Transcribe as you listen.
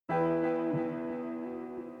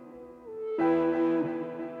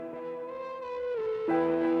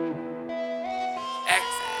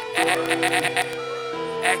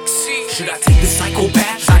XC. Should I take the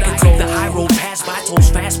psychopath? I can take the high road past vitals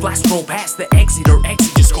fast, blast roll past the exit or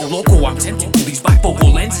exit. Just go loco. I'm tempted to these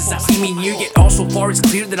bifocal lenses. I see me near, yet all so far it's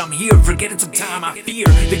clear that I'm here. Forgetting some time I fear.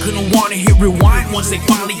 They couldn't wanna hit rewind once they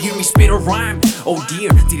finally hear me spit a rhyme. Oh dear,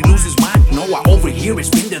 did he lose his mind? No, I overhear. It's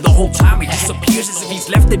been there the whole time. He disappears as if he's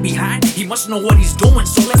left it behind. He must know what he's doing,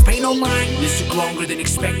 so let's pay no mind. This took longer than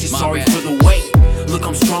expected. Sorry for the wait. Look,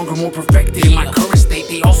 I'm stronger, more perfected. In my current state,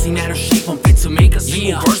 they all seem out of shape. I'm fit to make a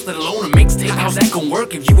single verse, let alone a mixtape. How's that gonna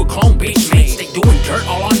work if you a clone, bitch? Mates, they doing dirt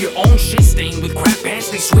all on your own shit. Stained with crap pants,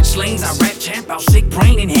 they switch lanes. I rap champ, I'll shake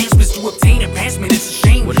brain enhancements to obtain advancement. It's a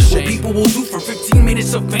shame what people will do for 15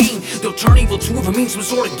 minutes of fame. They'll turn evil to if it means some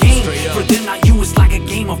sort of game. For them, not you, it's like a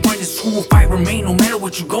game. A friend is true if I remain, no matter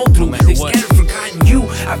what you go through. They scattered, forgotten you.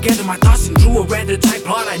 I've gathered my thoughts and drew a rather tight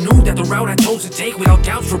plot. I knew that the route I chose to take, without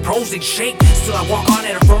doubts for pros, they'd shake. Still, I walk on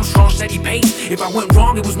at a firm, strong, steady pace. If I went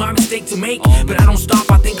wrong, it was my mistake to make. But I don't stop,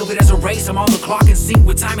 I think of it as a race. I'm on the clock in sync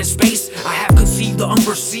with time and space. I have conceived the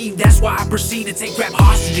unperceived, that's why I proceed to take rap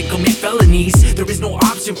hostage and commit felonies. There is no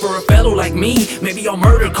option for a fellow like me. Maybe I'll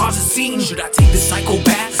murder, cause a scene. Should I take the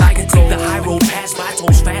psychopath? I can take the high road past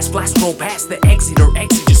vitals fast, blast roll past the exit or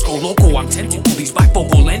exit. Just go loco. I'm tempted to these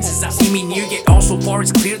bifocal lenses. I see me near, yet all so far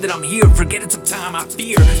it's clear that I'm here. Forgetting some time I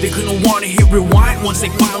fear. They couldn't wanna hit rewind once they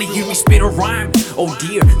finally hear me spit a rhyme. Oh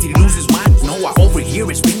dear, did he lose his mind? No, I overhear.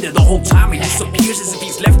 It's been there the whole time. He disappears as if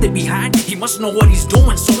he's left it behind. He must know what he's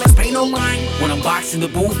doing, so let's pay no mind. When I'm boxed in the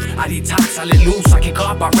booth, I detox, I let loose. I kick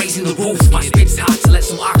off by raising the roof. My spit's hot to let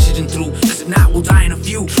some oxygen through, cause if not, we'll die in a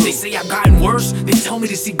few. They say I've gotten worse. They tell me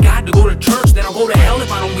to seek God, to go to church, that I'll go to hell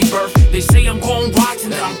if I don't rebirth. They say I'm going rotten,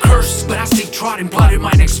 that I'm cursed, but I stay trotting, plotting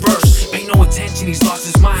my next verse. Pay no attention, he's lost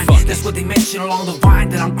his mind. That's what they mention along the vine,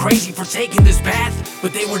 that I'm crazy for taking this path.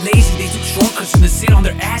 But they were lazy, they took shortcuts and to sit on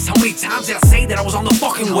their ass. How many times did I say that I was on the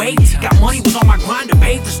fucking way? Got money, was on my grind to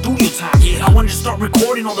pay for studio time. I wanted to start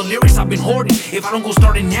recording all the lyrics I've been hoarding. If I don't go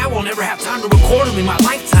starting now, I'll never have time to record them in my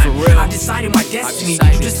lifetime. I decided my destiny.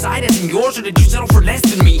 Did you decide as in yours, or did you settle for less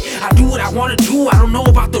than me? I do what I wanna do, I don't know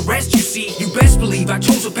about the rest, you see. You best believe I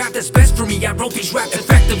chose a path that's best for me. I wrote these raps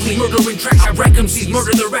effectively, murdering tracks, I wreck MCs,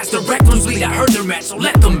 murder the rest, the reckless bleed. I heard their mad, so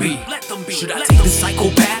let them be. Should I take the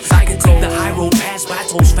psychopath? I can take the high road past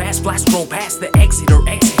vitals fast, blast roll past the exit or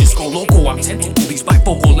exit. Just go loco. I'm tempted to these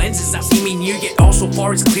bifocal lenses. I see me near, yet all so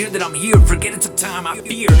far it's clear that I'm here. Forgetting some time I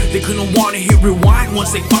fear. They couldn't wanna hit rewind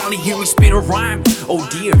once they finally hear me spit a rhyme. Oh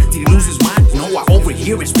dear, did he lose his mind? No, I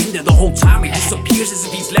overhear. It's been there the whole time. He disappears as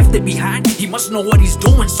if he's left it behind. He must know what he's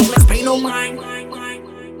doing, so let's pay no mind.